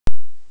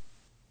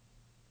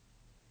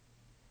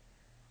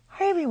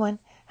everyone.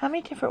 How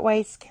many different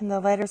ways can the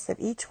letters of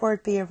each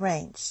word be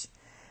arranged?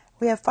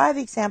 We have 5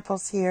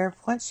 examples here.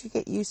 Once you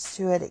get used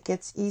to it, it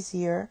gets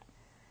easier.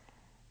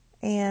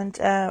 And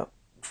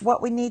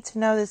what we need to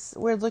know is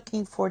we're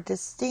looking for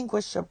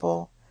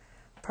distinguishable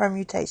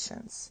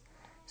permutations.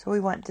 So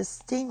we want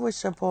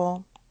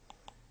distinguishable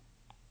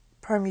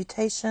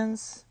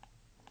permutations.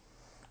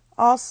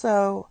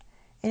 Also,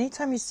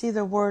 anytime you see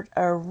the word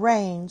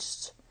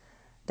arranged,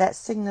 that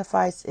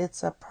signifies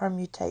it's a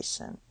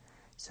permutation.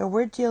 So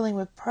we're dealing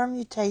with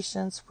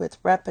permutations with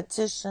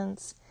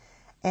repetitions,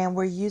 and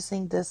we're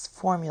using this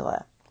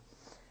formula.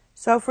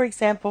 So for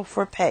example,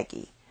 for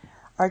Peggy,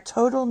 our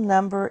total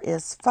number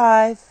is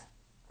 5.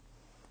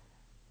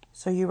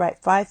 So you write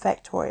 5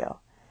 factorial.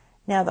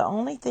 Now the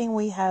only thing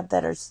we have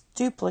that is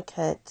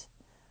duplicate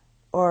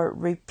or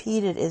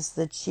repeated is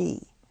the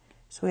G.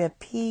 So we have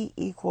P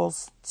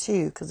equals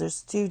 2 because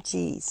there's 2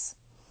 G's.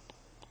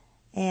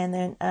 And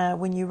then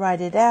when you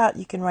write it out,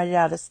 you can write it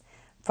out as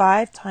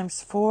 5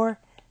 times 4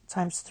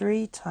 times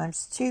 3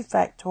 times 2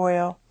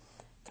 factorial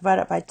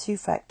divided by 2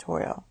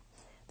 factorial.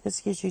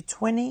 This gives you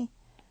 20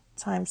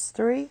 times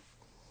 3,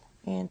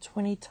 and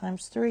 20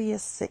 times 3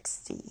 is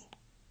 60.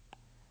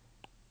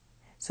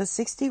 So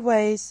 60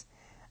 ways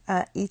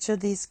each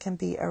of these can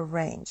be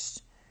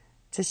arranged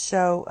to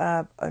show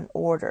an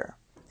order.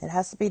 It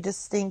has to be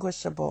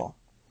distinguishable.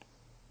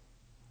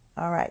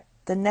 All right,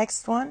 the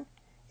next one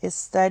is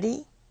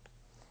study.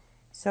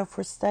 So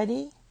for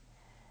study,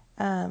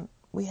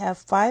 we have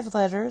 5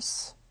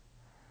 letters,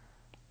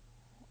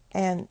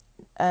 and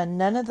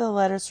none of the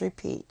letters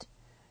repeat.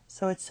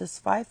 So it's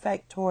just 5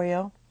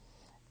 factorial,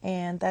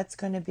 and that's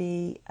going to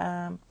be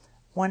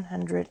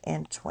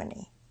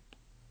 120.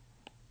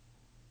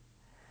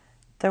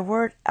 The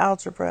word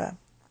algebra.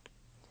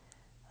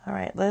 All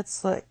right,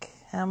 let's look.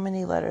 How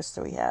many letters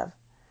do we have?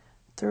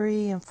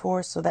 3 and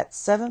 4, so that's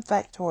 7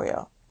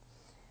 factorial.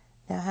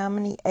 Now how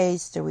many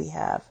A's do we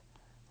have?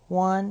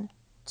 1,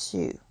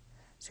 2.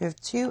 So we have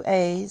 2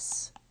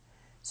 A's,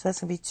 so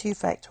that's going to be 2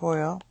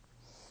 factorial.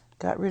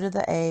 Got rid of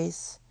the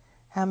A's.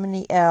 How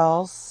many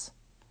L's?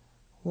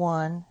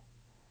 1.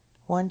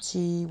 1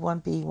 G, 1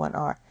 B, 1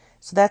 R.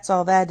 So that's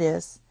all that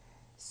is.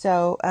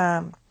 So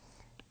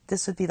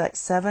this would be like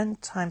 7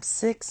 times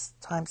 6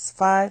 times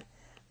 5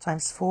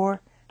 times 4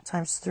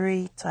 times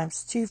 3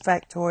 times 2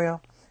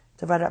 factorial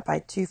divided by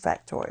 2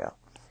 factorial.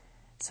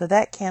 So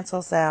that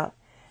cancels out.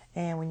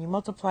 And when you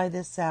multiply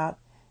this out,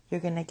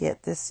 you're going to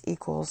get this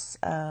equals,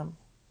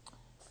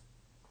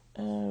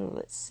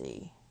 let's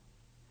see,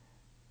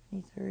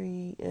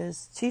 3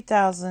 is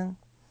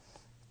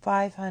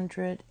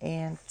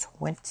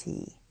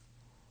 2,520.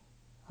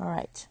 All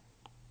right.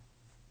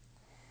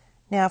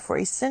 Now for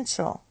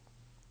essential,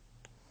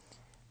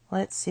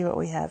 let's see what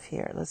we have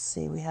here. Let's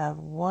see, we have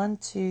 1,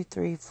 2,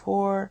 3,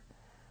 4,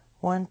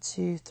 1,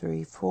 2,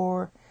 3,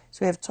 4. So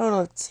we have a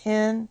total of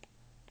 10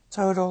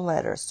 total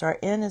letters. So our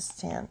N is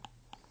 10.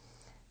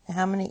 And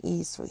how many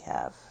E's do we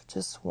have?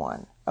 Just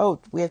 1. Oh,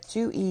 we have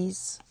 2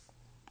 E's.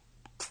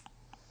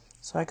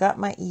 So I got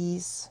my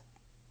E's.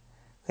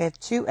 We have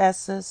 2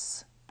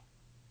 S's.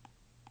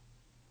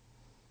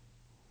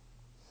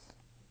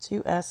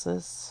 2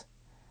 S's.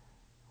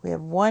 We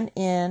have 1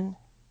 N,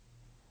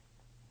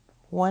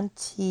 1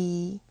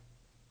 T,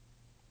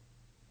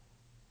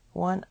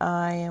 1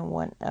 I, and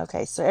 1.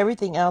 Okay, so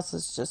everything else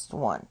is just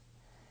 1.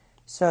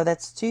 So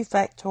that's 2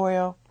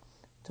 factorial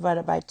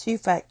divided by 2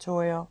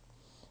 factorial.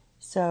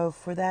 So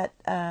for that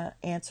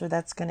answer,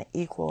 that's going to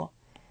equal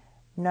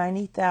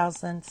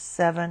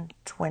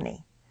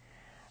 90,720.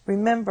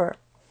 Remember,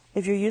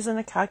 if you're using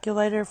a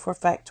calculator for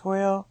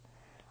factorial,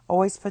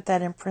 always put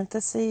that in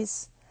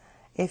parentheses.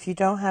 If you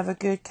don't have a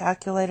good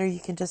calculator, you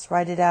can just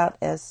write it out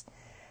as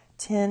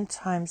 10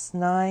 times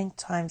 9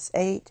 times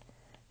 8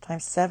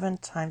 times 7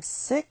 times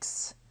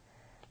 6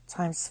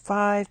 times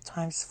 5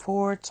 times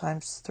 4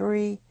 times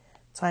 3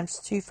 times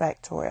 2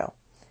 factorial.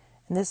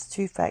 And this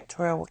 2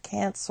 factorial will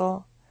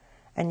cancel,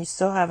 and you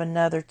still have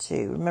another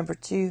 2. Remember,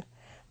 2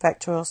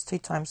 factorial is 2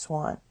 times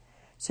 1.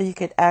 So you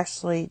could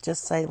actually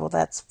just say, well,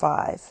 that's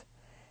 5,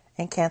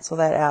 and cancel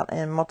that out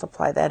and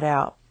multiply that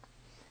out.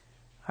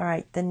 All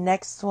right, the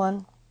next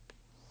one,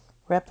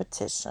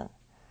 repetition.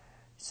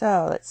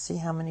 So let's see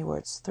how many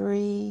words.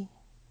 3,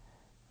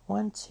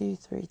 1, 2,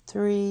 3,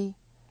 3,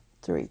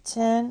 3,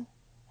 10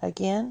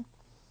 again.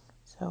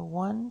 So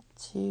 1,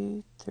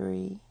 2,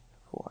 3,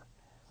 4,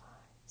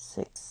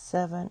 6,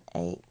 7,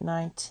 8,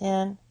 9,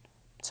 10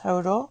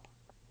 total.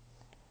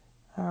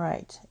 All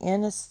right,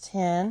 N is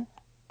 10.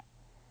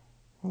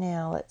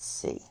 Now let's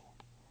see.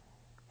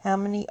 How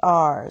many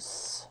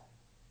R's?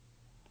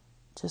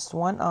 Just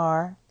 1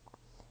 R.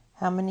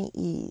 How many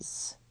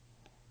E's?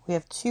 We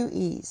have 2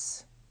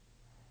 E's.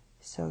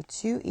 So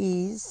 2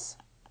 E's.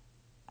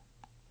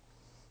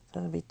 So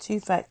it'll be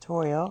 2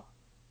 factorial.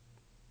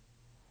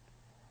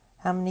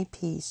 How many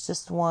P's?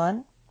 Just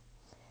 1.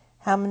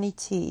 How many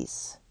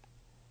T's?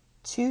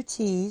 2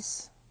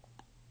 T's.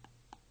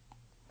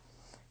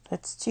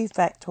 That's 2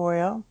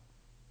 factorial.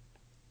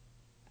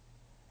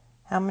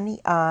 How many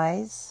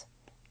I's?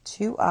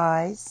 2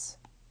 I's.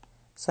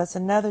 So that's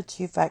another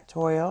 2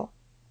 factorial.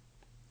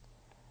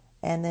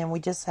 And then we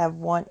just have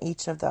 1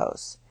 each of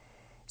those.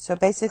 So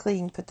basically you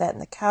can put that in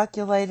the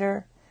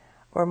calculator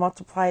or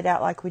multiply it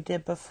out like we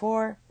did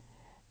before.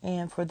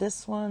 And for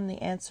this one,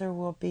 the answer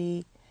will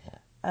be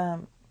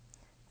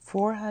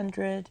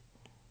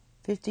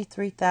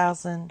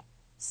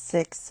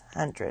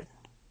 453,600.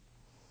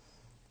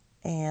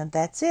 And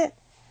that's it.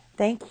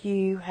 Thank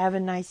you. Have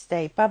a nice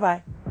day.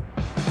 Bye-bye.